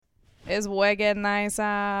It's wicked nice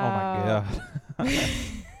out. Oh my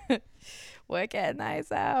god. Wicked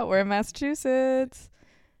nice out. We're in Massachusetts.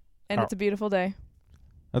 And Oh. it's a beautiful day.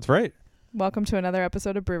 That's right. Welcome to another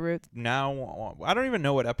episode of Brew Roots. Now, I don't even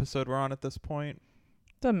know what episode we're on at this point.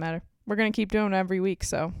 Doesn't matter. We're going to keep doing it every week,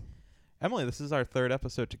 so Emily, this is our third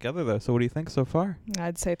episode together, though. So what do you think so far?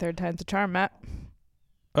 I'd say third time's a charm, Matt.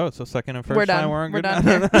 Oh, so second and 1st We're time done. we're on We're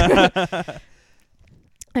good done now?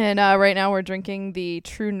 And right now we're drinking the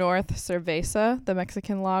True North Cerveza, the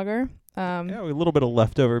Mexican lager. Yeah, a little bit of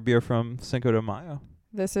leftover beer from Cinco de Mayo.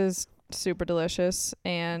 This is super delicious.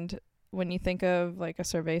 And when you think of like a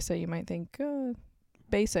cerveza, you might think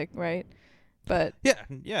basic, right? But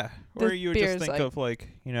Yeah. Or The you would beer's just think like- of like,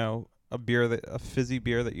 a fizzy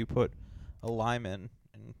beer that you put a lime in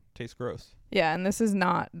and tastes gross. yeah, and this is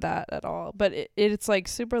not that at all. But it's like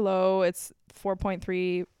super low. It's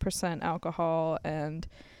 4.3% alcohol, and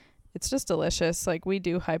it's just delicious. Like, we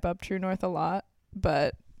do hype up True North a lot,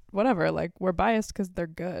 but whatever. Like, we're biased because they're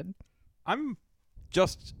good. I'm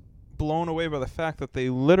just blown away by the fact that they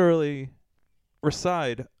literally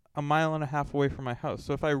reside a mile and a half away from my house.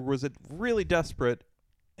 So if I was really desperate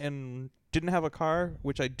and didn't have a car,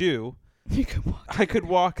 which I do, You could walk. I could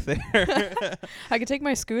walk there. I could take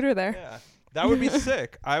my scooter there. Yeah, that would be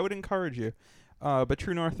sick. I would encourage you. But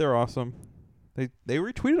True North, they're awesome. They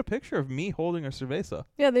retweeted a picture of me holding a cerveza.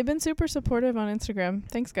 Yeah, they've been super supportive on Instagram.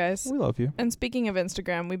 Thanks, guys. We love you. And speaking of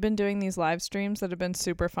Instagram, we've been doing these live streams that have been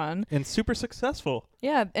super fun. And super successful.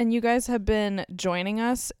 Yeah, and you guys have been joining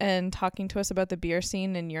us and talking to us about the beer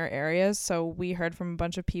scene in your areas. So we heard from a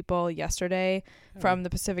bunch of people yesterday from the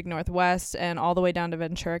Pacific Northwest and all the way down to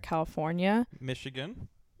Ventura, California. Michigan.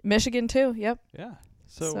 Michigan too, yep. Yeah.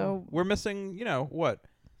 So So- we're missing, what?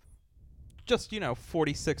 Just,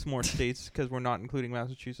 46 more states because we're not including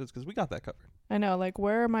Massachusetts because we got that covered. I know, like,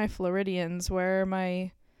 where are my Floridians? Where are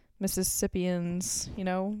my Mississippians?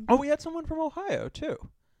 Oh, we had someone from Ohio, too.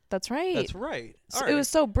 That's right. That's right. So All it right. was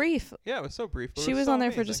so brief. Yeah, it was so brief. But She it was so on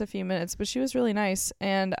there for amazing. just a few minutes, but she was really nice.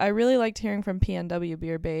 And I really liked hearing from PNW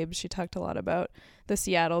Beer Babe. She talked a lot about the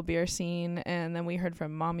Seattle beer scene. And then we heard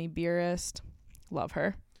from Mommy Beerist. Love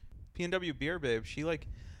her. PNW Beer Babe, she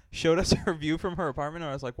showed us her view from her apartment, and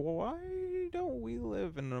I was like, well, why don't we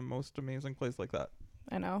live in the most amazing place like that?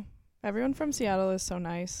 I know. Everyone from Seattle is so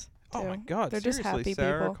nice. Oh too. my God, They're just seriously, happy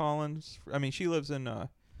Sarah people. Collins. I mean, she lives in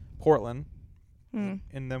Portland, Mm.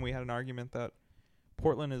 and then we had an argument that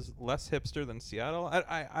Portland is less hipster than Seattle. I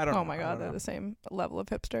don't know. Oh my I God, don't they're know. the same level of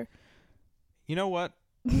hipster. You know what?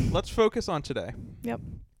 Let's focus on today. Yep.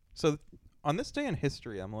 So, on this day in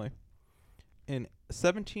history, Emily, in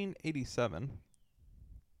 1787,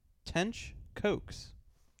 Tench Coates.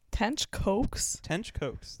 Tench Cokes? Tench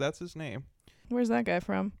Coates, that's his name. Where's that guy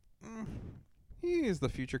from? He is the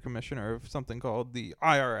future commissioner of something called the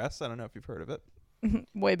IRS. I don't know if you've heard of it.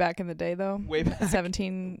 Way back in the day, though. Way back.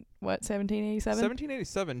 1787?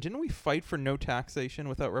 1787. Didn't we fight for no taxation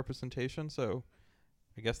without representation? So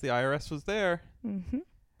I guess the IRS was there. Mm-hmm.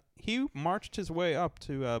 He marched his way up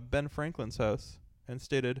to Ben Franklin's house and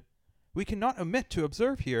stated, "We cannot omit to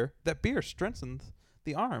observe here that beer strengthens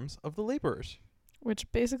the arms of the laborers."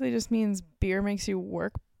 Which basically just means beer makes you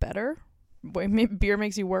work better. Beer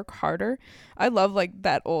makes you work harder. I love like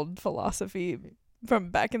that old philosophy from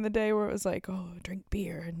back in the day where it was like, oh, drink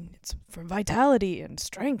beer and it's for vitality and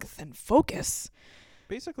strength and focus.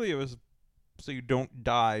 Basically, it was so you don't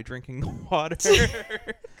die drinking water.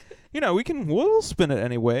 We'll spin it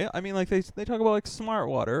anyway. I mean, like they talk about like smart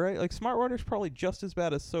water, right? Like smart water is probably just as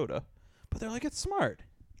bad as soda, but they're like, it's smart.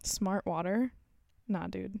 Smart water? Nah,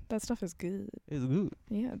 dude. That stuff is good. It's good.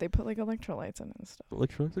 Yeah, they put like electrolytes in it and stuff.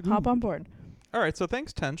 Electrolytes are good. Hop on board. All right, so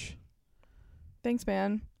thanks, Tench. Thanks,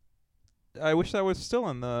 man. I wish that was still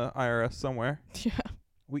in the IRS somewhere. Yeah.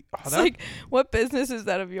 It's That, like, what business is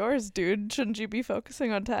that of yours, dude? Shouldn't you be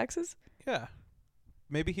focusing on taxes? yeah.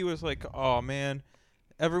 Maybe he was like, oh man,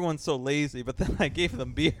 everyone's so lazy, but then I gave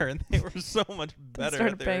them beer and they were so much They better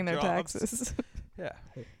started at their paying their jobs. taxes. Yeah.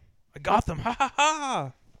 I got them. Ha ha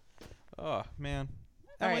ha. Oh man.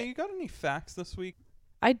 All Emily, right. you got any facts this week?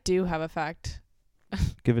 I do have a fact.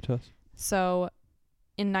 Give it to us. So,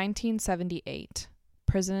 in 1978,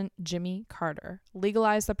 President Jimmy Carter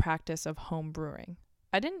legalized the practice of home brewing.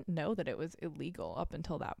 I didn't know that it was illegal up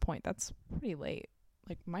until that point. That's pretty late.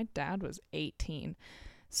 Like, my dad was 18.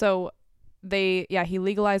 So, he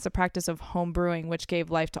legalized the practice of home brewing, which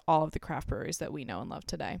gave life to all of the craft breweries that we know and love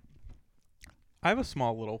today. I have a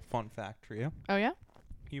small little fun fact for you. Oh, yeah?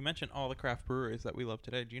 You mentioned all the craft breweries that we love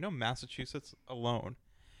today. Do you know Massachusetts alone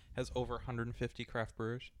has over 150 craft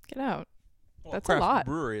brewers? Get out. Well, That's a craft lot.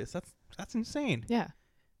 breweries. That's insane. Yeah.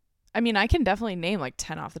 I mean, I can definitely name like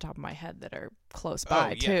 10 off the top of my head that are close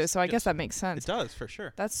by too. yes, So I yes. guess that makes It sense. does, for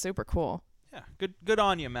sure. That's super cool. Yeah, good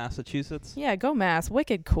on you, Massachusetts. Yeah, go Mass.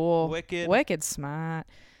 Wicked cool. Wicked Smart.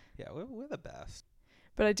 Yeah, we're the best.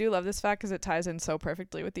 But I do love this fact because it ties in so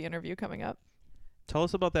perfectly with the interview coming up. Tell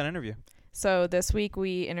us about that interview. So this week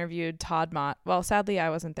we interviewed Todd Mott. Well, sadly I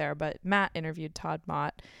wasn't there, but Matt interviewed Todd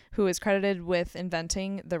Mott, who is credited with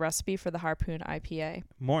inventing the recipe for the Harpoon IPA.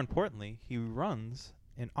 More importantly, he runs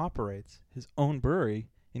and operates his own brewery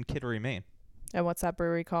in Kittery, Maine. And what's that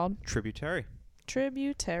brewery called? Tributary.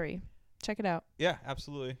 Tributary. Check it out. Yeah,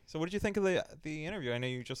 absolutely. So what did you think of the interview? I know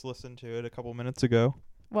you just listened to it a couple minutes ago.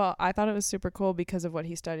 Well, I thought it was super cool because of what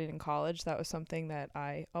he studied in college. That was something that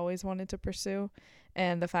I always wanted to pursue.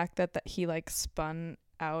 And the fact that he like spun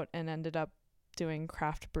out and ended up doing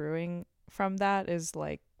craft brewing from that is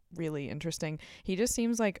like really interesting. He just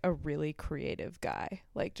seems like a really creative guy,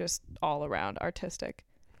 like just all around artistic.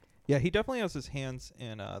 Yeah, he definitely has his hands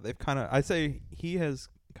in, they've kind of, I say he has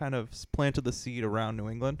kind of planted the seed around New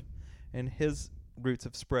England, and his roots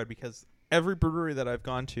have spread because every brewery that I've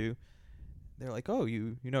gone to, they're like, oh,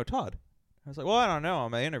 you know Todd. I was like, well, I don't know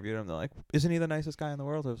him. I interviewed him. They're like, isn't he the nicest guy in the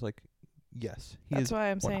world? I was like, yes. That's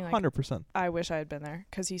why I'm saying, like, 100%. I wish I had been there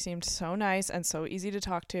because he seemed so nice and so easy to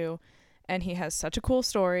talk to, and he has such a cool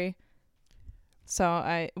story. So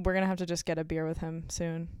we're going to have to just get a beer with him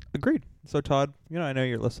soon. Agreed. So, Todd, I know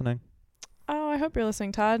you're listening. Oh, I hope you're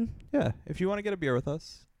listening, Todd. Yeah, if you want to get a beer with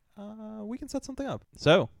us, we can set something up.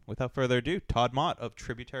 So, without further ado, Todd Mott of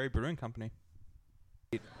Tributary Brewing Company.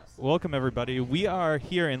 Welcome, everybody. We are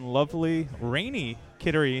here in lovely, rainy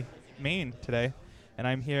Kittery, Maine today, and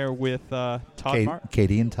I'm here with Todd Mott.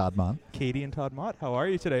 Katie and Todd Mott. Katie and Todd Mott. How are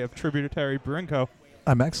you today of Tributary Brewing Co.?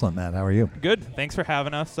 I'm excellent, Matt. How are you? Good. Thanks for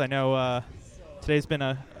having us. I know today's been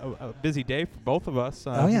a busy day for both of us.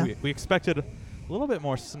 Oh, yeah. We expected a little bit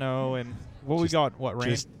more snow, and we got,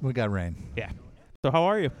 rain? We got rain. Yeah. So how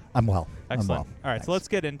are you? I'm well. Excellent. I'm well. All right, Thanks. so let's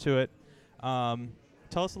get into it.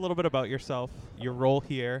 Tell us a little bit about yourself, your role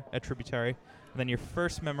here at Tributary, and then your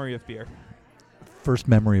first memory of beer. First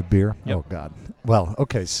memory of beer? Yep. Oh, God. Well,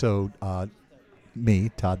 okay, so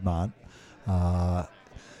me, Todd Mott,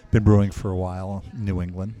 been brewing for a while, New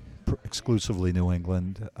England, exclusively New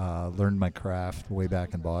England. Learned my craft way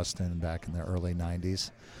back in Boston back in the early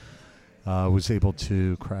 90s. Was able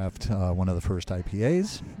to craft one of the first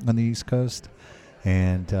IPAs on the East Coast,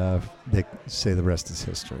 and they say the rest is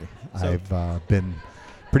history. So I've been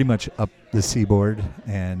pretty much up the seaboard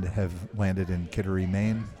and have landed in Kittery,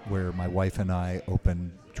 Maine, where my wife and I opened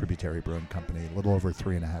Tributary Brewing Company a little over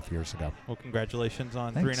 3.5 years ago. Well, congratulations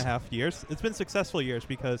on Thanks. 3.5 years. It's been successful years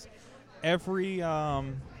because every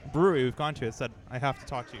brewery we've gone to has said, I have to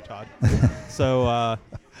talk to you, Todd. So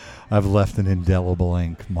I've left an indelible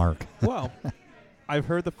ink mark. well, I've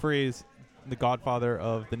heard the phrase, the godfather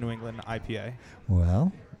of the New England IPA.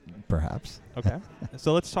 Well, perhaps. Okay.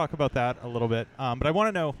 So let's talk about that a little bit. But I want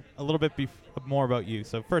to know a little bit more about you.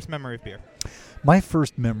 So first memory of beer. My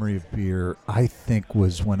first memory of beer, I think,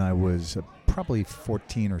 was when I was probably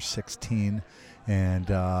 14 or 16,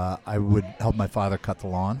 and I would help my father cut the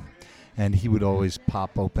lawn, and he would always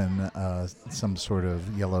pop open some sort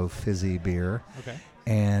of yellow fizzy beer. Okay.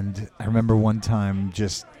 And I remember one time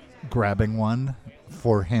just grabbing one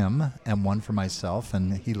for him and one for myself,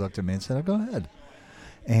 and he looked at me and said, "Oh, go ahead."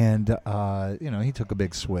 And, he took a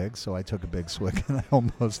big swig, so I took a big swig, and I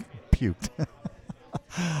almost puked.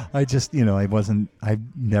 I've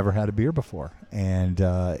never had a beer before, and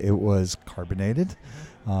it was carbonated,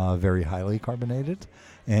 very highly carbonated,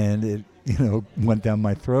 and it, went down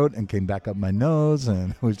my throat and came back up my nose,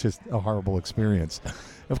 and it was just a horrible experience.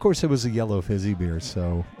 Of course, it was a yellow fizzy beer,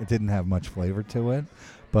 so it didn't have much flavor to it,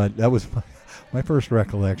 but that was my first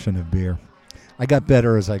recollection of beer. I got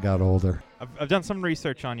better as I got older. I've done some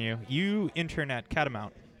research on you. You intern at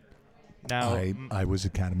Catamount. Now, I was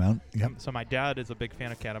at Catamount. Yep. So my dad is a big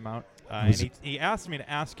fan of Catamount, and he asked me to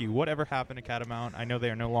ask you whatever happened to Catamount. I know they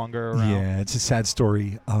are no longer around. Yeah, it's a sad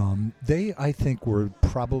story. They, I think, were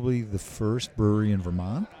probably the first brewery in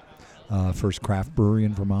Vermont, first craft brewery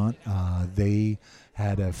in Vermont. They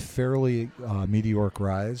had a fairly meteoric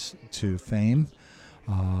rise to fame.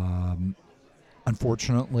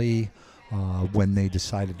 Unfortunately, when they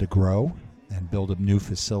decided to grow and build a new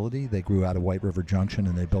facility, they grew out of White River Junction,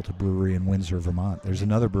 and they built a brewery in Windsor, Vermont. There's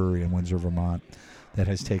another brewery in Windsor, Vermont that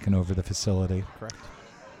has taken over the facility. Correct.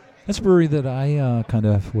 That's a brewery that I kind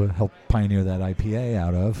of helped pioneer that IPA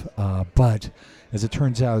out of. But as it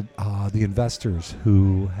turns out, the investors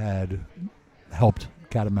who had helped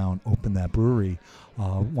Catamount open that brewery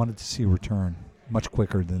wanted to see a return much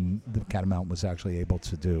quicker than the Catamount was actually able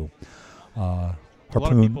to do. A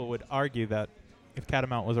lot of Harpoon. people would argue that if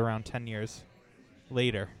Catamount was around 10 years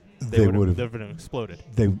later, They would would've- have exploded.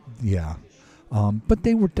 Yeah. But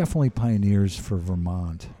they were definitely pioneers for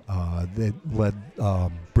Vermont. They led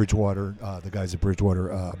Bridgewater, the guys at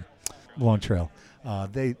Bridgewater Long Trail.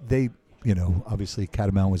 They obviously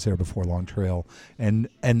Catamount was there before Long Trail, and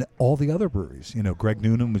all the other breweries. Greg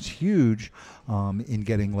Noonan was huge in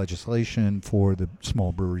getting legislation for the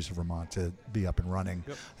small breweries of Vermont to be up and running,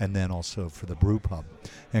 Yep. and then also for the brew pub.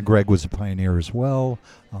 And Greg was a pioneer as well.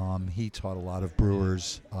 He taught a lot of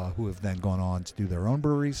brewers who have then gone on to do their own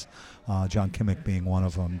breweries. John Kimmick being one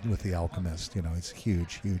of them with The Alchemist. It's a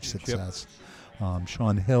huge success.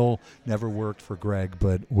 Sean Hill never worked for Greg,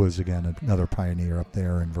 but was again another pioneer up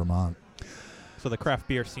there in Vermont. So the craft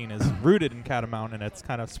beer scene is rooted in Catamount, and it's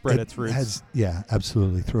kind of spread its roots.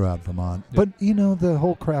 Absolutely throughout Vermont. Yep. But the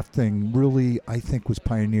whole craft thing really, I think, was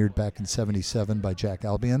pioneered back in '77 by Jack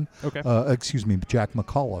Albion. Okay. Jack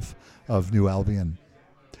McAuliffe of New Albion.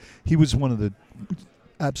 He was one of the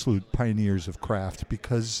absolute pioneers of craft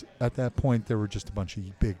because at that point there were just a bunch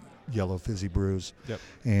of big yellow fizzy brews. Yep.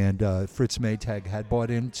 And Fritz Maytag had bought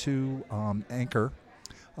into Anchor,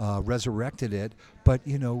 resurrected it, but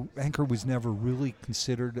Anchor was never really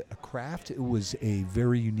considered a craft. It was a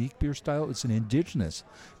very unique beer style. It's an indigenous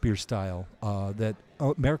beer style that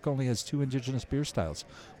America only has two indigenous beer styles.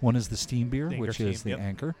 One is the steam beer, The Anchor which is steam, the yep.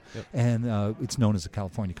 Anchor, Yep. and it's known as the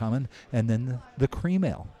California Common, and then the cream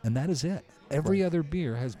ale, and that is it. Every Right. other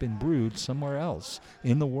beer has been brewed somewhere else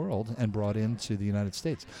in the world and brought into the United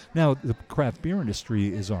States. Now, the craft beer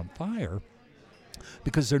industry is on fire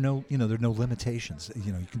because there are no limitations.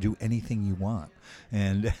 You can do anything you want.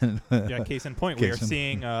 And Yeah, case in point, we are Case in-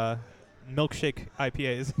 seeing milkshake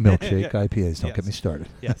IPAs. milkshake Yeah. IPAs. Don't Yes. get me started.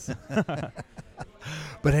 Yes.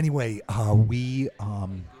 But anyway, we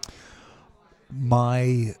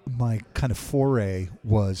my kind of foray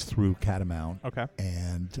was through Catamount. Okay.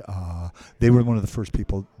 And they were one of the first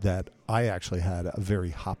people that I actually had a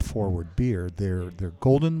very hop-forward beer. Their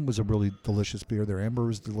Golden was a really delicious beer. Their Amber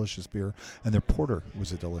was a delicious beer. And their Porter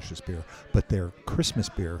was a delicious beer. But their Christmas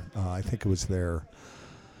beer, I think it was their,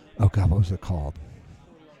 what was it called?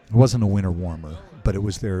 It wasn't a winter warmer, but it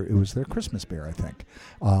was their Christmas beer, I think.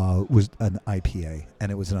 Was an IPA,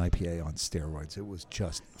 and it was an IPA on steroids. It was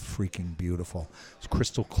just freaking beautiful. It's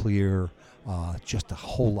crystal clear, just a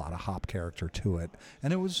whole lot of hop character to it,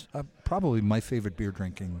 and it was probably my favorite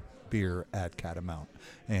drinking beer at Catamount.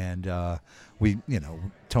 And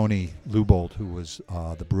Tony Lubold, who was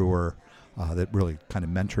the brewer that really kind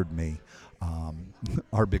of mentored me.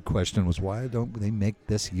 Our big question was, why don't they make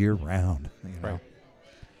this year round? Right.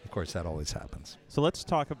 Of course, that always happens. So let's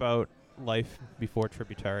talk about life before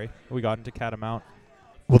Tributary. We got into Catamount.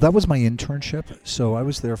 Well, that was my internship. So I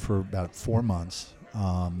was there for about 4 months.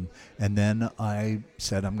 And then I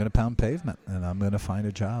said, I'm going to pound pavement and I'm going to find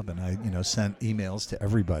a job. And I, sent emails to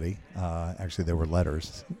everybody. Actually, there were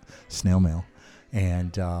letters, snail mail.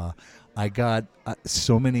 And I got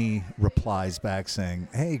so many replies back saying,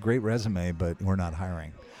 hey, great resume, but we're not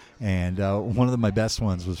hiring. And one of my best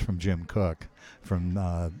ones was from Jim Cook from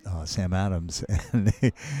Sam Adams. And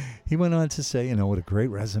he went on to say, what a great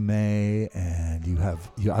resume, and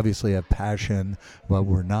you obviously have passion, but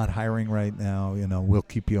we're not hiring right now. We'll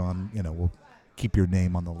keep you on, we'll keep your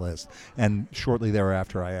name on the list. And shortly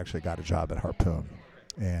thereafter, I actually got a job at Harpoon.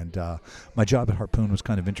 And my job at Harpoon was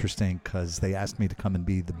kind of interesting because they asked me to come and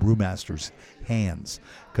be the brewmaster's hands,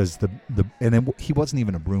 because he wasn't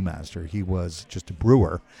even a brewmaster; he was just a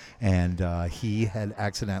brewer, and he had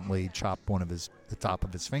accidentally chopped the top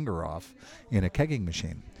of his finger off in a kegging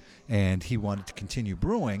machine, and he wanted to continue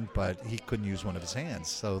brewing, but he couldn't use one of his hands.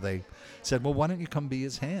 So they said, "Well, why don't you come be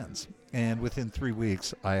his hands?" And within 3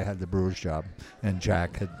 weeks, I had the brewer's job, and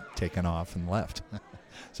Jack had taken off and left.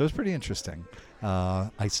 So it was pretty interesting.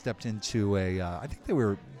 I stepped into I think they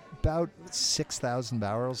were about 6,000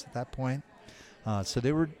 barrels at that point. So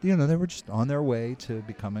they were just on their way to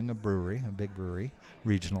becoming a brewery, a big brewery,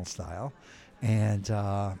 regional style. And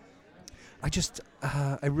I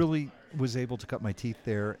really was able to cut my teeth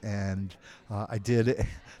there. And I did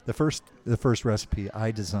the first recipe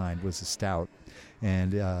I designed was a stout.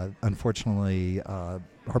 And unfortunately,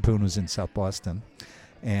 Harpoon was in South Boston.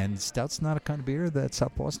 And stout's not a kind of beer that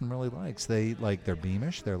South Boston really likes. They like their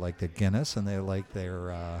Beamish, they like their Guinness, and they like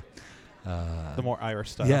their The more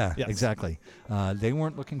Irish style. Yeah, Yes. exactly. They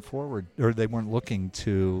weren't looking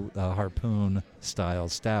to Harpoon style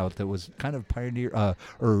stout that was kind of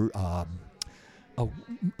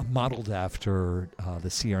modeled after the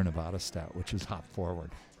Sierra Nevada stout, which is hop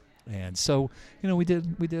forward. And so, we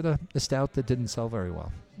did a stout that didn't sell very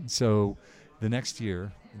well. So the next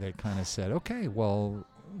year, they kind of said, okay, well,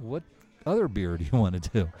 what other beer do you want to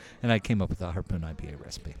do? And I came up with the Harpoon IPA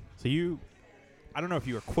recipe. So I don't know if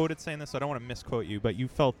you were quoted saying this, so I don't want to misquote you, but you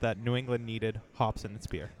felt that New England needed hops in its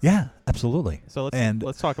beer. Yeah, absolutely. So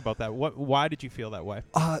let's talk about that. Why did you feel that way?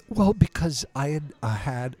 Well, because I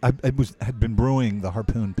had been brewing the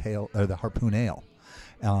Harpoon the Harpoon Ale,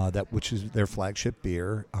 which is their flagship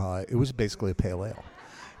beer. It was basically a pale ale,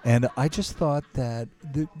 and I just thought that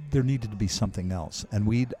there needed to be something else. And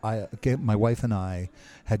my wife and I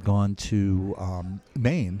had gone to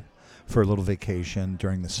Maine for a little vacation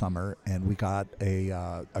during the summer, and we got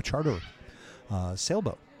a charter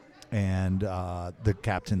sailboat. And the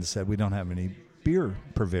captain said, we don't have any beer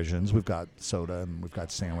provisions. We've got soda and we've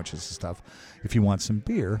got sandwiches and stuff. If you want some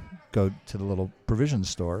beer, go to the little provision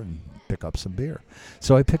store and pick up some beer.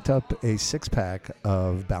 So I picked up a 6-pack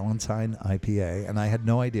of Ballantine IPA, and I had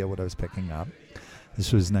no idea what I was picking up.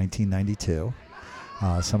 This was 1992,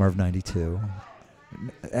 summer of 92.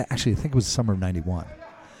 Actually, I think it was summer of 91.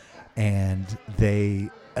 And they,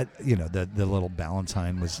 the little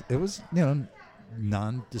Ballantine was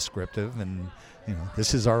non-descriptive, and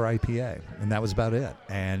this is our IPA, and that was about it.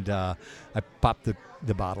 And I popped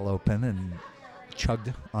the bottle open and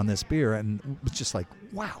chugged on this beer, and was just like,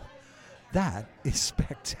 wow, that is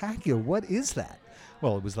spectacular. What is that?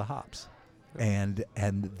 Well, it was the hops, and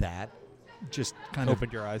that just kind of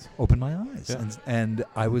Opened your eyes. Opened my eyes, Yeah. and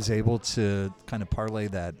I was able to kind of parlay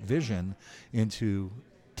that vision into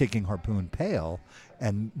taking Harpoon Pale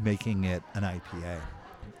and making it an IPA.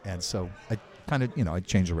 And so I kind of, I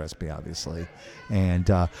changed the recipe, obviously. And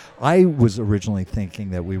I was originally thinking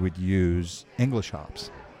that we would use English hops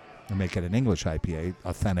and make it an English IPA,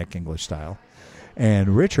 authentic English style.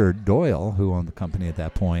 And Richard Doyle, who owned the company at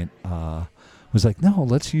that point, was like, no,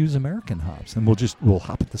 let's use American hops. And we'll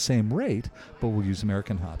hop at the same rate, but we'll use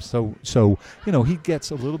American hops. So he gets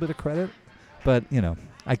a little bit of credit, but,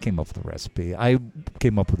 I came up with the recipe. I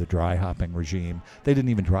came up with a dry hopping regime. They didn't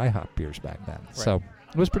even dry hop beers back then. Right. So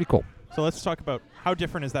it was pretty cool. So let's talk about how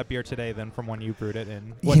different is that beer today than from when you brewed it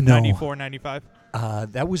in, 94, 95?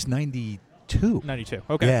 That was 92. 92,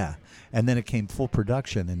 okay. Yeah, and then it came full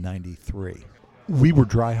production in 93. We were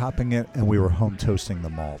dry hopping it, and we were home toasting the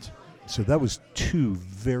malt. So that was two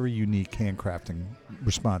very unique handcrafting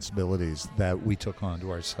responsibilities that we took on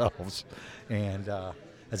to ourselves. And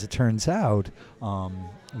as it turns out,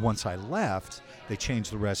 once I left, they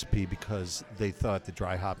changed the recipe because they thought the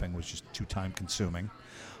dry hopping was just too time-consuming.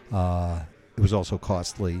 It was also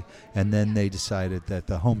costly, and then they decided that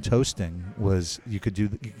the home toasting was you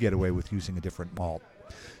could get away with using a different malt.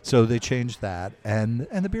 So they changed that, and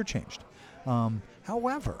the beer changed.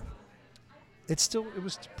 However, it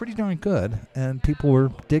was pretty darn good, and people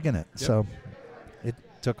were digging it. Yep. So it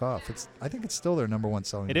took off. I think it's still their number one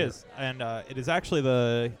selling beer. It is, and it is actually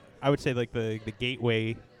I would say like the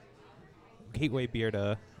gateway beer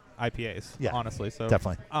to IPAs. Yeah, honestly. So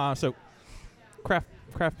definitely. So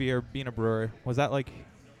craft beer, being a brewer, was that like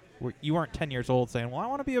you weren't 10 years old saying, well, I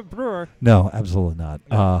want to be a brewer? No, absolutely not.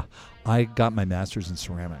 No. I got my master's in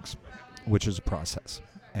ceramics, which is a process.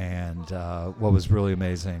 And what was really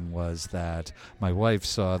amazing was that my wife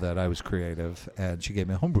saw that I was creative, and she gave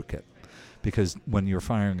me a homebrew kit. Because when you're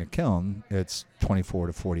firing a kiln, it's 24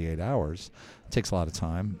 to 48 hours. It takes a lot of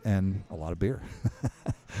time and a lot of beer.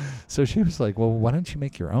 So she was like, well, why don't you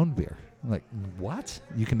make your own beer? I'm like, what?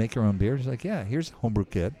 You can make your own beer? She's like, yeah, here's a homebrew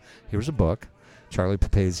kit. Here's a book, Charlie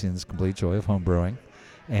Papazian's Complete Joy of Homebrewing,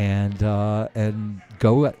 and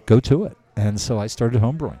go to it. And so I started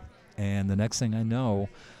homebrewing. And the next thing I know,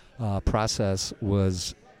 process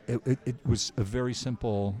was, it was a very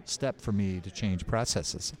simple step for me to change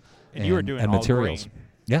processes. And you were doing and all materials. grain,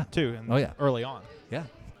 Yeah. too. Early on. Yeah.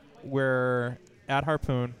 We're at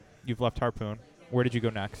Harpoon. You've left Harpoon. Where did you go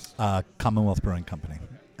next? Commonwealth Brewing Company,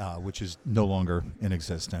 which is no longer in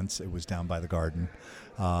existence. It was down by the garden.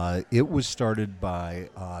 It was started by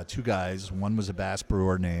two guys. One was a Bass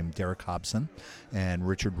brewer named Derek Hobson, and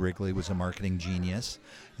Richard Wrigley was a marketing genius.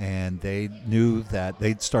 And they knew that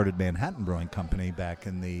they'd started Manhattan Brewing Company back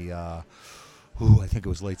in the, I think it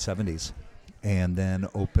was late 70s, and then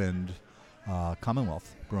opened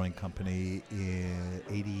Commonwealth Brewing Company in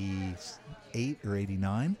 88 or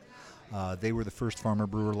 89. They were the first farmer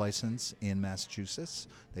brewer license in Massachusetts.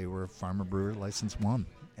 They were farmer brewer license 1.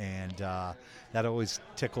 And that always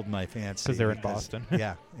tickled my fancy. Because they're in Boston.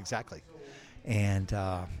 Yeah, exactly. And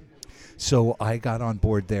so I got on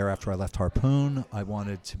board there after I left Harpoon. I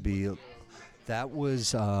wanted to be, that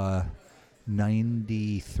was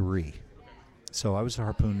 93. So I was at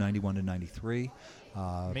Harpoon 91 to 93.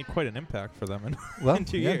 Made quite an impact for them in, Well, in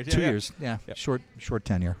 2 yeah, years. 2 Yeah, years, yeah, Yep. short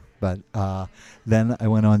tenure. But then I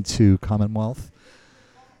went on to Commonwealth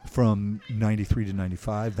from 93 to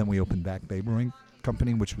 95. Then we opened Back Bay Brewing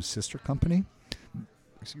Company, which was sister company.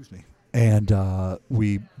 Excuse me. And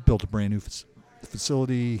we built a brand new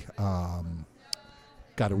facility.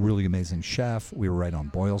 Got a really amazing chef. We were right on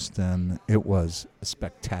Boylston. It was a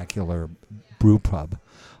spectacular brew pub.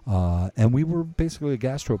 And we were basically a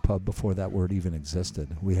gastropub before that word even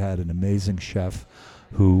existed. We had an amazing chef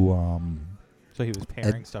who... So he was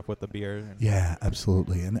pairing stuff with the beer. And yeah,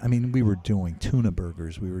 absolutely. And I mean, we were doing tuna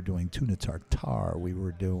burgers. We were doing tuna tartare. We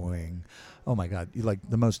were doing, oh my God, like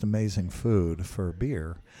the most amazing food for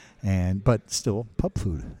beer, but still pub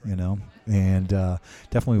food, you know. And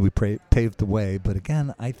definitely we paved the way. But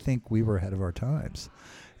again, I think we were ahead of our times.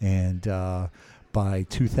 And by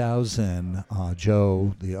 2000,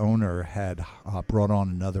 Joe, the owner, had brought on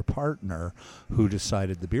another partner who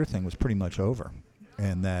decided the beer thing was pretty much over,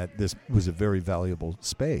 and that this was a very valuable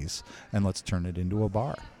space, and let's turn it into a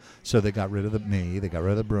bar. So they got rid of me, they got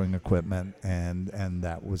rid of the brewing equipment, and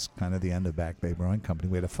that was kind of the end of Back Bay Brewing Company.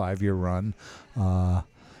 We had a 5-year run. I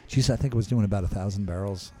think it was doing about 1,000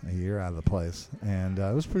 barrels a year out of the place, and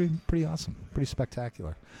it was pretty awesome, pretty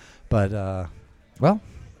spectacular. But, well,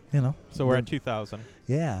 you know. So we're at 2000.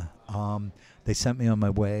 Yeah. They sent me on my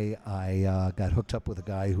way. I got hooked up with a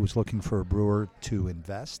guy who was looking for a brewer to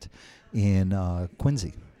invest in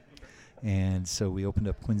Quincy. And so we opened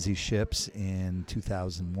up Quincy Ships in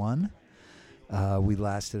 2001. We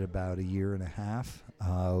lasted about a year and a half.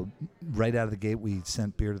 Right out of the gate, we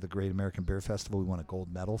sent beer to the Great American Beer Festival. We won a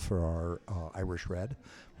gold medal for our Irish Red.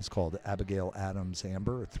 It's called Abigail Adams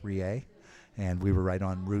Amber, or 3A. And we were right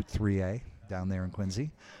on Route 3A down there in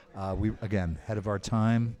Quincy. We, again, ahead of our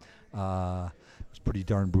time. It was pretty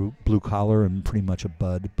darn blue collar and pretty much a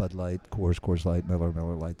Bud Light, Coors Light, Miller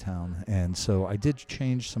Light town. And so I did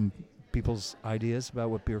change some people's ideas about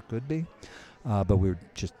what beer could be, but we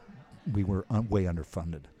were way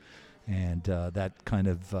underfunded. And that kind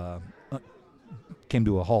of came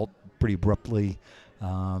to a halt pretty abruptly.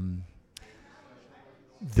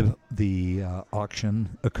 The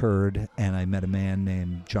auction occurred, and I met a man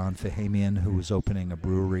named John Fahamian who was opening a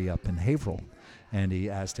brewery up in Haverhill, and he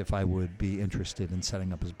asked if I would be interested in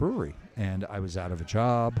setting up his brewery. And I was out of a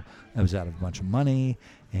job, I was out of a bunch of money,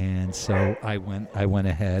 and so I went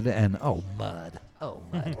ahead and mud. Whoa.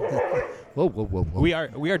 We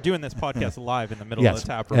are doing this podcast live in the middle Yes. of the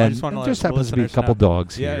tap room. And I just want to there let just the happens to be a listeners couple know.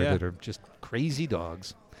 dogs Yeah, here yeah. that are just crazy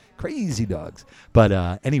dogs.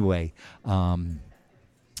 But anyway,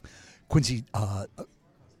 Quincy,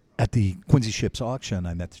 at the Quincy Ships auction,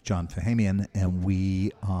 I met John Fahamian, and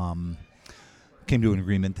we came to an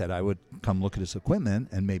agreement that I would come look at his equipment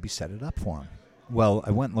and maybe set it up for him. Well,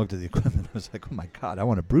 I went and looked at the equipment. I was like, oh, my God, I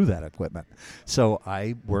want to brew that equipment. So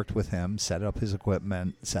I worked with him, set up his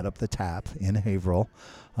equipment, set up the tap in Haverhill,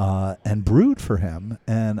 and brewed for him.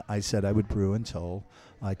 And I said I would brew until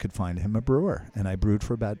I could find him a brewer. And I brewed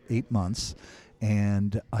for about 8 months.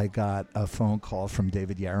 And I got a phone call from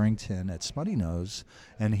David Yarrington at Smutty Nose,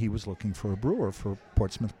 and he was looking for a brewer for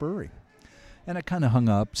Portsmouth Brewery. And I kind of hung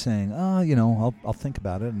up saying, I'll think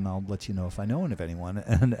about it, and I'll let you know if I know of anyone.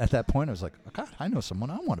 And at that point, I was like, oh, God, I know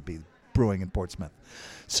someone. I want to be brewing in Portsmouth.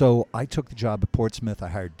 So I took the job at Portsmouth. I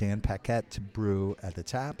hired Dan Paquette to brew at the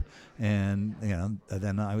tap. And,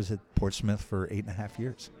 then I was at Portsmouth for 8.5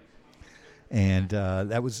 years. And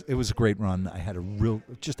it was a great run. I had a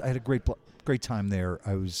great time there.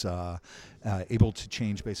 I was able to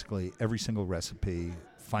change basically every single recipe,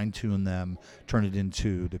 fine-tune them, turn it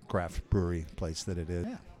into the craft brewery place that it is.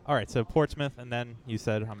 Yeah. All right, so Portsmouth, and then you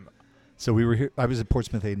said... So we were here. I was at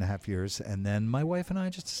Portsmouth 8.5 years, and then my wife and I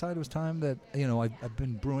just decided it was time that, I've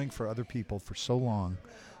been brewing for other people for so long.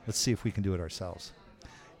 Let's see if we can do it ourselves.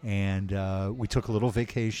 And we took a little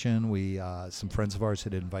vacation. Some friends of ours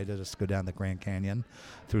had invited us to go down the Grand Canyon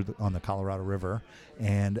on the Colorado River.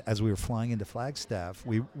 And as we were flying into Flagstaff,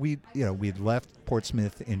 we had left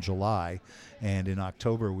Portsmouth in July, and in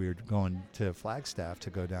October we were going to Flagstaff to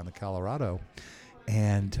go down to Colorado.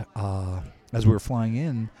 And as we were flying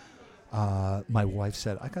in, my wife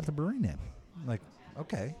said, "I got the brewery name." I'm like,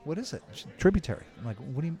 "Okay, what is it?" She said, "Tributary." I'm like,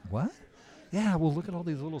 "What?" Yeah, well, look at all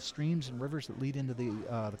these little streams and rivers that lead into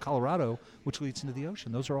the Colorado, which leads into the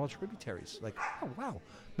ocean. Those are all tributaries. Like, oh, wow.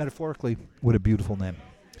 Metaphorically, what a beautiful name.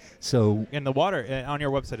 So, And the water, on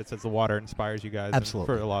your website, it says the water inspires you guys.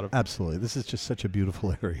 Absolutely. For a lot of... Absolutely. This is just such a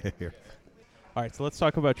beautiful area here. All right, so let's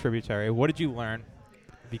talk about Tributary. What did you learn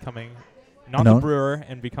becoming, not An the brewer,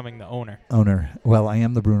 and becoming the owner? Owner. Well, I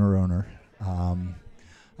am the brewer owner.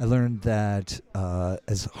 I learned that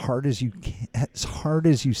as hard as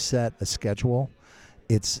you set a schedule,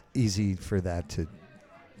 it's easy for that to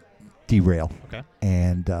derail. Okay.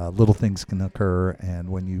 And little things can occur. And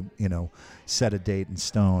when you set a date in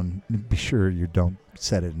stone, be sure you don't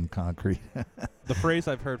set it in concrete. The phrase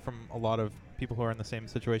I've heard from a lot of people who are in the same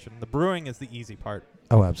situation: the brewing is the easy part.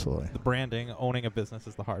 Oh, absolutely. The branding, owning a business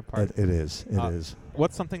is the hard part. It is. It is.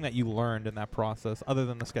 What's something that you learned in that process, other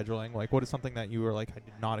than the scheduling? Like, what is something that you were like, I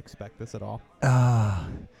did not expect this at all?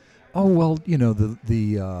 Oh well,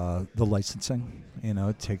 the licensing.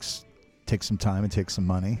 It takes some time. It takes some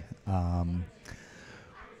money.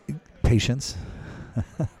 Patience.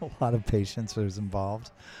 A lot of patience is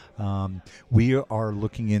involved. We are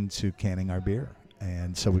looking into canning our beer.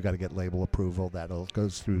 And so we got to get label approval. That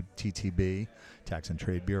goes through TTB, Tax and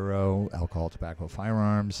Trade Bureau, Alcohol, Tobacco,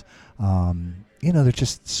 Firearms. There's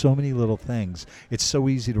just so many little things. It's so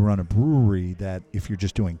easy to run a brewery that if you're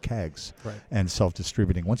just doing kegs and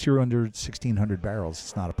self-distributing, once you're under 1,600 barrels,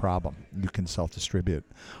 it's not a problem. You can self-distribute.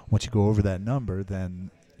 Once you go over that number,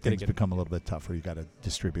 then things become a little bit tougher. You got to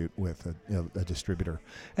distribute with a distributor,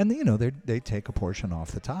 and they take a portion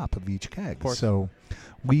off the top of each keg. So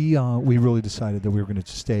we really decided that we were going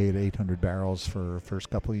to stay at 800 barrels for the first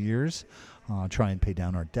couple of years, try and pay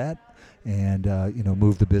down our debt, and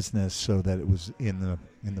move the business so that it was in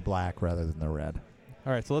the black rather than the red.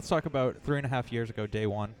 All right, so let's talk about 3.5 years ago, day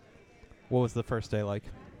one. What was the first day like?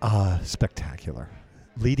 Spectacular.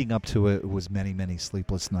 Leading up to it was many, many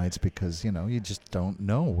sleepless nights because, you just don't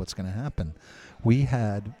know what's going to happen. We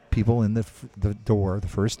had people in the door the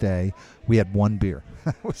first day. We had one beer.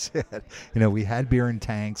 That was it. We had beer in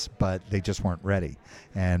tanks, but they just weren't ready.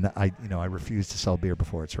 And I refused to sell beer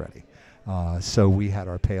before it's ready. So we had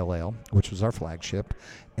our pale ale, which was our flagship,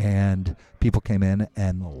 and people came in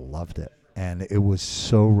and loved it. And it was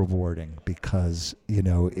so rewarding because,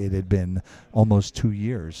 it had been almost 2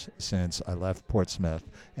 years since I left Portsmouth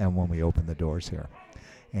and when we opened the doors here.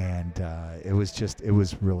 And it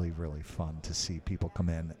was really, really fun to see people come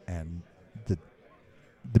in, and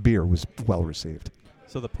the beer was well received.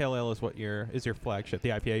 So the pale ale is is your flagship, the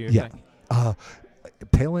IPA you're saying?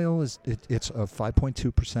 Pale ale it's a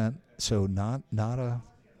 5.2%, so not a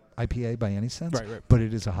IPA by any sense, right. But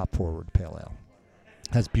it is a hop-forward pale ale.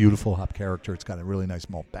 Has beautiful hop character. It's got a really nice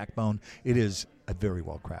malt backbone. It is a very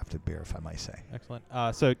well-crafted beer, if I might say. Excellent.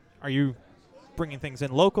 So are you bringing things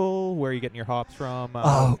in local? Where are you getting your hops from?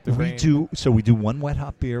 We do one wet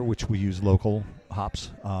hop beer, which we use local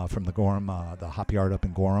hops from the Gorham, the Hop Yard up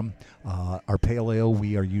in Gorham. Our pale ale,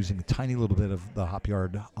 we are using a tiny little bit of the Hop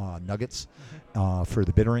Yard nuggets for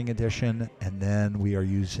the bittering edition, and then we are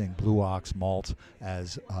using Blue Ox malt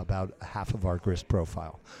as about half of our grist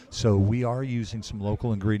profile. So we are using some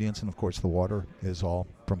local ingredients, and of course the water is all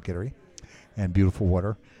from Kittery, and beautiful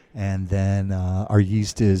water. And then our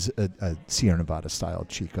yeast is a Sierra Nevada style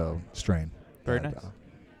Chico strain. Very nice.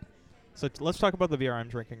 So let's talk about the beer I'm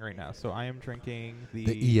drinking right now. So I am drinking the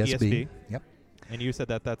ESB. Yep. And you said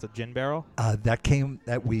that's a gin barrel?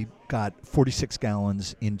 That we got 46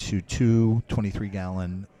 gallons into two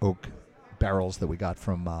 23-gallon oak barrels that we got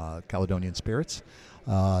from Caledonian Spirits.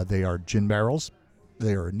 They are gin barrels.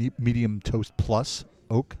 They are medium toast plus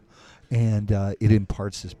oak. And it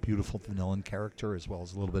imparts this beautiful vanillin character as well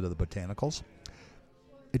as a little bit of the botanicals.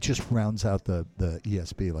 It just rounds out the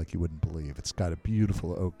ESB like you wouldn't believe. It's got a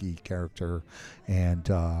beautiful oaky character. And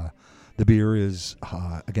the beer is,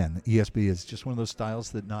 again, ESB is just one of those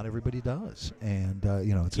styles that not everybody does. And,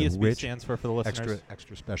 it's ESB a rich, stands for the listeners.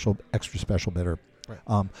 extra special bitter. Right.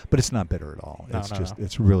 But it's not bitter at all. No,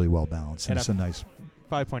 it's really well balanced. And it's a nice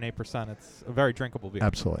 5.8%. It's a very drinkable beer.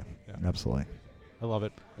 Absolutely. Yeah. Absolutely. I love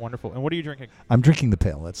it. Wonderful. And what are you drinking? I'm drinking the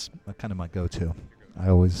pale. That's kind of my go-to.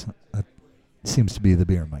 That seems to be the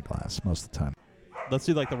beer in my glass most of the time. Let's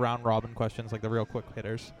do like the round robin questions, like the real quick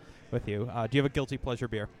hitters with you. Do you have a guilty pleasure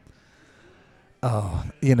beer? Oh,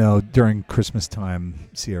 during Christmas time,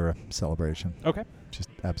 Sierra Celebration. Okay. Just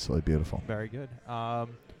absolutely beautiful. Very good.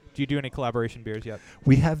 Do you do any collaboration beers yet?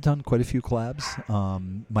 We have done quite a few collabs.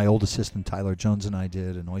 My old assistant Tyler Jones and I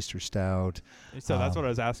did an oyster stout. So that's what I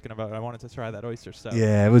was asking about. I wanted to try that oyster stout.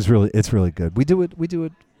 Yeah, it's really good. We do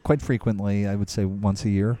it quite frequently. I would say once a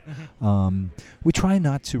year. Mm-hmm. We try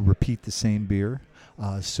not to repeat the same beer.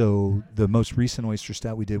 So the most recent oyster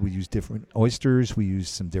stout we did, we used different oysters. We used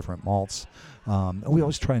some different malts. And we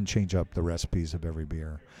always try and change up the recipes of every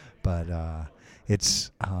beer. But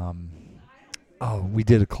it's... we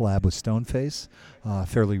did a collab with Stoneface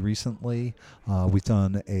fairly recently. We've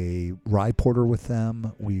done a rye porter with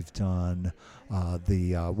them. We've done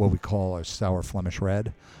what we call our sour Flemish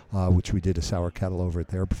red, which we did a sour kettle over at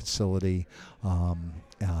their facility.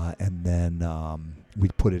 and then we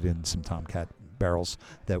put it in some Tomcat barrels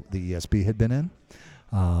that the ESB had been in.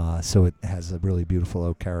 So it has a really beautiful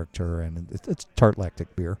oak character, and it's tart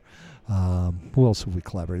lactic beer. Who else have we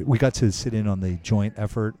collaborated? We got to sit in on the joint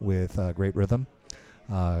effort with Great Rhythm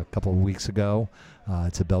a couple of weeks ago.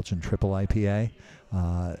 It's a Belgian triple IPA.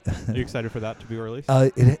 Are you excited for that to be released?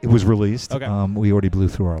 It was released. Okay. We already blew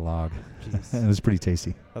through our log. Jeez. It was pretty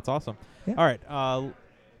tasty. That's awesome. Yeah. All right.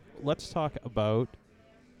 Let's talk about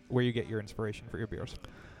where you get your inspiration for your beers.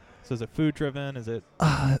 So is it food driven? Is it?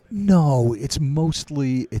 No, it's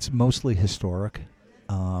mostly historic.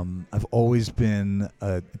 I've always been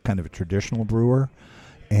a kind of a traditional brewer,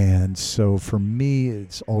 and so for me,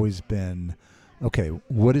 it's always been, okay,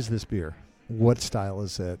 what is this beer? What style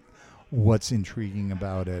is it? What's intriguing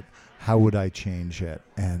about it? How would I change it?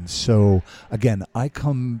 And so, again, I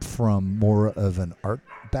come from more of an art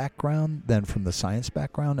background than from the science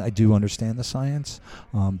background. I do understand the science,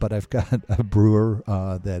 but I've got a brewer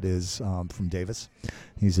that is from Davis.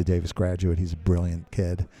 He's a Davis graduate. He's a brilliant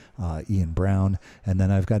kid, Ian Brown. And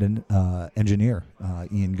then I've got an engineer,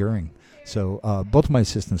 Ian Goering. So both of my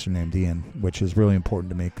assistants are named Ian, which is really important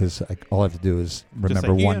to me because all I have to do is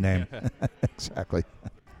remember one Ian. name. Yeah. Exactly.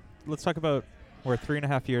 Let's talk about, we're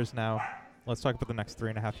 3.5 years now. Let's talk about the next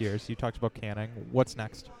 3.5 years. You talked about canning. What's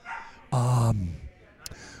next?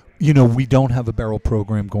 We don't have a barrel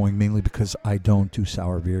program going mainly because I don't do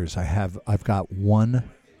sour beers. I've got one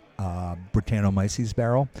Brettanomyces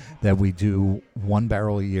barrel that we do one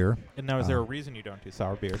barrel a year. And now, is there a reason you don't do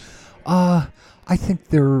sour beers? I think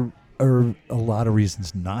there are a lot of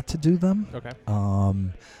reasons not to do them. Okay.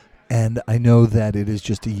 And I know that it is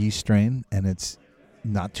just a yeast strain, and it's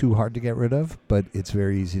not too hard to get rid of, but it's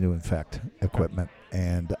very easy to infect equipment.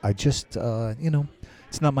 And I just,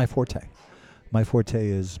 it's not my forte. My forte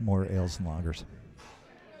is more ales and lagers.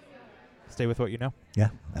 Stay with what you know. Yeah,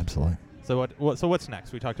 absolutely. So what's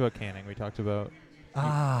next? We talked about canning. We talked about.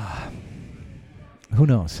 Who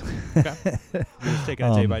knows? Okay. You're just taking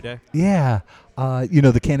it day by day. Yeah.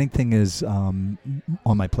 The canning thing is on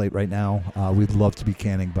my plate right now. We'd love to be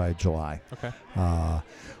canning by July. Okay.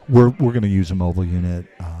 We're going to use a mobile unit,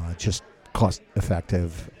 just cost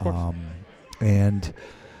effective, Of course. and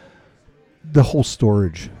the whole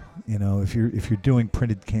storage. If you're doing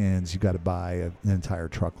printed cans, you got to buy an entire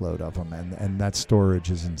truckload of them, and that storage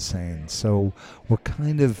is insane. So we're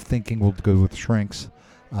kind of thinking we'll go with shrinks,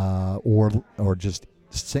 or just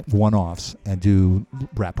one-offs and do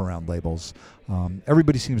wraparound labels.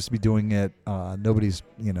 Everybody seems to be doing it. Nobody's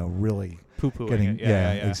really Poo-pooing getting it.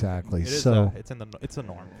 Yeah. exactly. It is, So it's a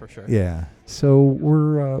norm for sure. yeah, so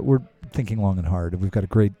we're thinking long and hard. We've got a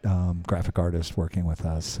great graphic artist working with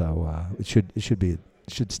us, so it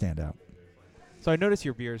should stand out. So I notice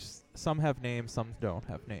your beers, some have names, some don't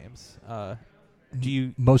have names. Do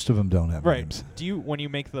you? Most of them don't have Right. names. Do you, when you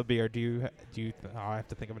make the beer, do you? I have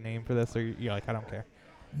to think of a name for this, or you're like, I don't care.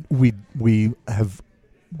 We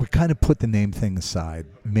kind of put the name thing aside,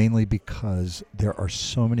 mainly because there are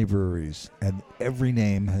so many breweries, and every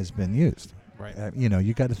name has been used. Right.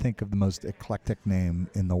 You got to think of the most eclectic name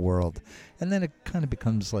in the world, and then it kind of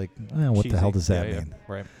becomes like, what Cheesy. the hell does that Yeah, mean?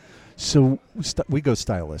 Right. So we go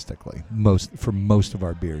stylistically for most of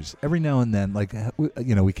our beers. Every now and then,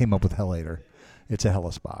 we came up with Hellator. It's a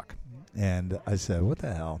Hellesbach, and I said, "What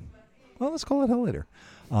the hell? Well, let's call it Hellator."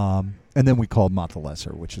 And then we called Mata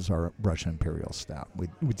Lesser, which is our Russian Imperial Stout. We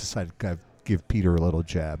decided to give Peter a little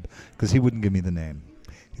jab because he wouldn't give me the name.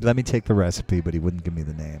 He let me take the recipe, but he wouldn't give me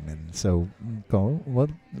the name. And so,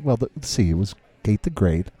 let's see. It was Kate the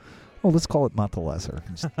Great. Oh, let's call it Mata Lesser.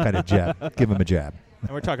 Just kind of jab, give him a jab. And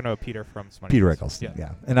we're talking about Peter from Smutty Peter Beers. Eggleston,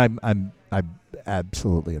 Yeah. yeah. And I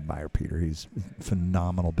absolutely admire Peter. He's a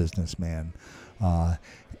phenomenal businessman.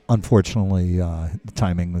 Unfortunately, the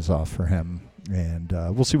timing was off for him, and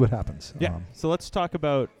we'll see what happens. Yeah. So let's talk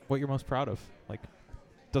about what you're most proud of.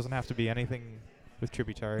 Doesn't have to be anything with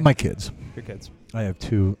Tributary. My kids. Your kids. I have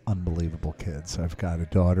two unbelievable kids. I've got a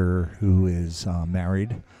daughter who is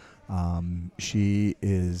married. She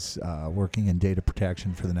is working in data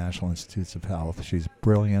protection for the National Institutes of Health. She's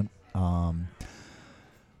brilliant.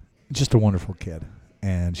 Just a wonderful kid.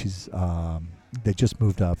 And she's they just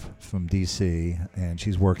moved up from D.C., and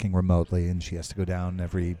she's working remotely, and she has to go down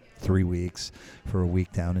every 3 weeks for a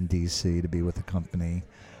week down in D.C. to be with the company.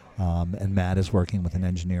 And Matt is working with an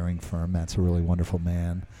engineering firm. Matt's a really wonderful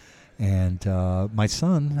man. And my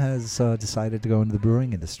son has decided to go into the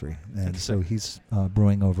brewing industry, and so he's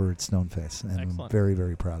brewing over at Stoneface, and Excellent. I'm very,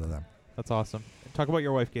 very proud of them. That's awesome. Talk about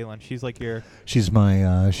your wife, Galen. She's like your... She's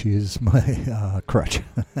my crutch.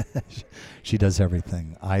 She does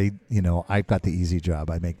everything. I've got the easy job.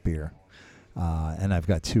 I make beer. And I've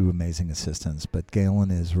got 2 amazing assistants. But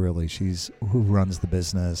Galen is really, she's who runs the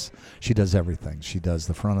business. She does everything. She does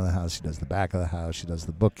the front of the house. She does the back of the house. She does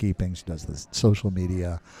the bookkeeping. She does the social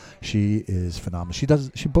media. She is phenomenal.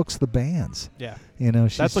 She books the bands. Yeah. You know,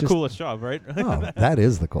 she's That's the just, coolest job, right? Oh, that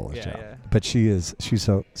is the coolest Yeah, job. yeah. But she's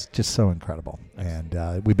just so incredible. Excellent.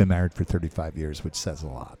 And we've been married for 35 years, which says a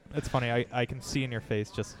lot. It's funny. I can see in your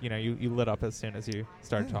face just, you lit up as soon as you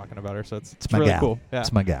started talking about her. So it's my really gal. cool. Yeah.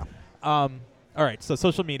 It's my gal. All right. So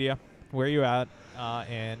social media, where are you at?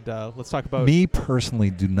 And let's talk about Me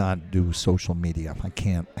personally do not do social media. I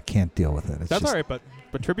can't deal with it. It's That's just, all right,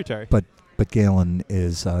 but Tributary. But Galen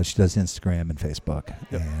is she does Instagram and Facebook,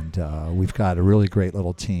 Yep. and we've got a really great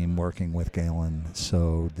little team working with Galen.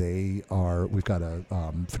 So we've got a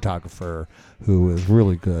photographer who is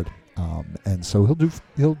really good, and so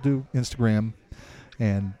he'll do Instagram,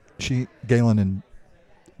 and Galen and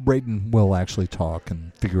Braden will actually talk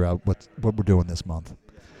and figure out what we're doing this month.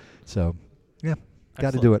 So yeah,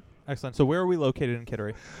 got to do it. Excellent. So where are we located in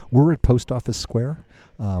Kittery? We're at Post Office Square,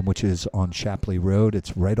 which is on Shapley Road.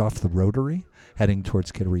 It's right off the Rotary, heading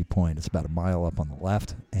towards Kittery Point. It's about a mile up on the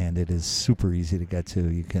left, and it is super easy to get to.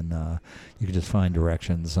 You can just find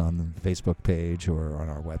directions on the Facebook page or on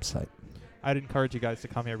our website. I'd encourage you guys to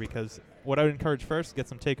come here because what I would encourage first, get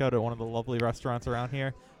some takeout at one of the lovely restaurants around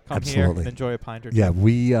here. Come here Absolutely. and enjoy a pint or two. Yeah,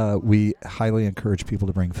 we highly encourage people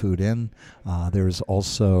to bring food in. There's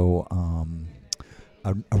also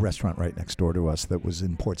a restaurant right next door to us that was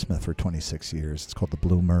in Portsmouth for 26 years. It's called the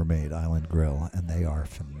Blue Mermaid Island Grill, and they are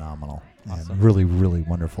phenomenal. Awesome. And really, really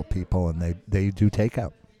wonderful people, and they do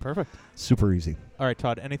takeout. Perfect. Super easy. All right,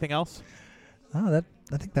 Todd, anything else?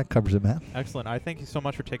 I think that covers it, Matt. Excellent. I thank you so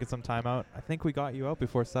much for taking some time out. I think we got you out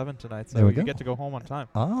before 7 tonight, so There we you go. get to go home on time.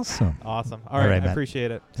 Awesome. Awesome. All All right, right, I Matt.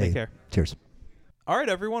 appreciate it. Take Hey. care. Cheers. All right,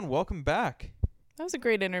 everyone, welcome back. That was a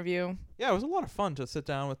great interview. Yeah, it was a lot of fun to sit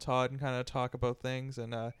down with Todd and kind of talk about things,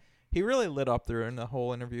 and he really lit up during the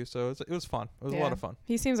whole interview, so it was fun. It was a lot of fun.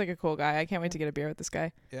 He seems like a cool guy. I can't wait to get a beer with this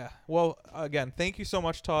guy. Yeah. Well, again, thank you so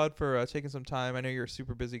much, Todd, for taking some time. I know you're a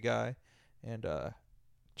super busy guy, and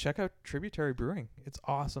check out Tributary Brewing. It's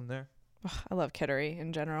awesome there. Ugh, I love Kittery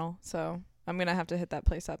in general, so I'm going to have to hit that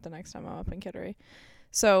place up the next time I'm up in Kittery.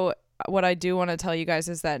 So what I do want to tell you guys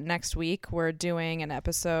is that next week we're doing an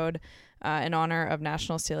episode in honor of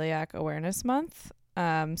National Celiac Awareness Month.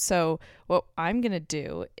 So what I'm going to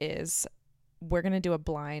do is we're going to do a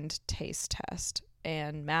blind taste test,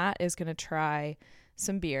 and Matt is going to try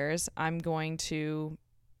some beers. I'm going to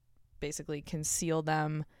basically conceal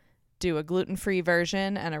them, do a gluten-free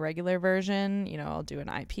version and a regular version. I'll do an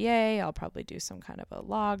IPA. I'll probably do some kind of a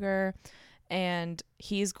lager. And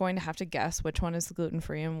he's going to have to guess which one is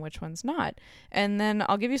gluten-free and which one's not. And then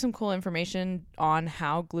I'll give you some cool information on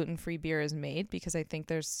how gluten-free beer is made, because I think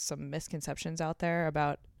there's some misconceptions out there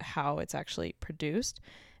about how it's actually produced.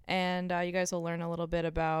 And you guys will learn a little bit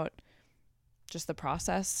about just the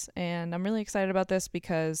process. And I'm really excited about this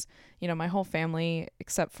because, my whole family,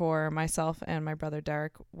 except for myself and my brother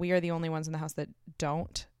Derek, we are the only ones in the house that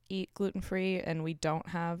don't eat gluten-free, and we don't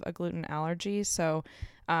have a gluten allergy. So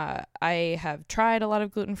I have tried a lot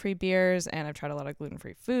of gluten-free beers, and I've tried a lot of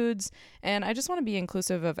gluten-free foods, and I just want to be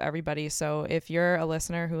inclusive of everybody. So if you're a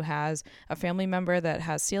listener who has a family member that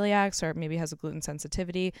has celiacs or maybe has a gluten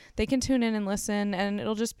sensitivity, they can tune in and listen, and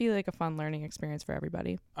it'll just be like a fun learning experience for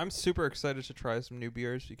everybody. I'm super excited to try some new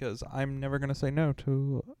beers because I'm never going to say no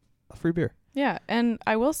to a free beer. Yeah, and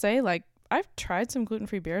I will say, I've tried some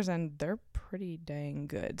gluten-free beers, and they're pretty dang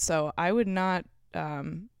good. So I would not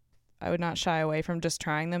shy away from just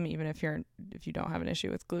trying them, even if you don't have an issue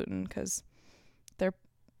with gluten, because they're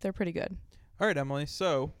pretty good. All right, Emily.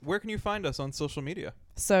 So where can you find us on social media?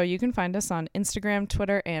 So you can find us on Instagram,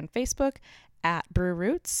 Twitter, and Facebook at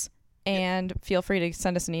BrewRoots. And feel free to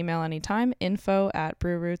send us an email anytime,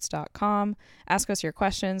 info@brewroots.com. Ask us your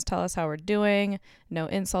questions. Tell us how we're doing. No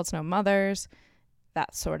insults, no mothers,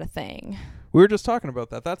 that sort of thing. We were just talking about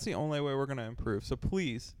that. That's the only way we're going to improve. So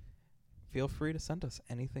please feel free to send us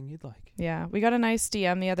anything you'd like. Yeah, we got a nice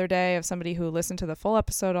DM the other day of somebody who listened to the full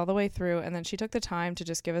episode all the way through, and then she took the time to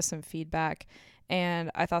just give us some feedback, and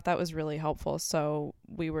I thought that was really helpful. So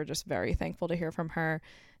we were just very thankful to hear from her.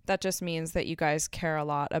 That just means that you guys care a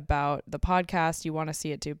lot about the podcast. You want to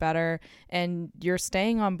see it do better, and you're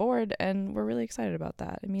staying on board, and we're really excited about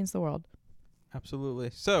that. It means the world.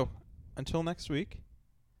 Absolutely. So until next week,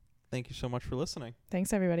 thank you so much for listening.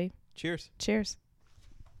 Thanks, everybody. Cheers. Cheers.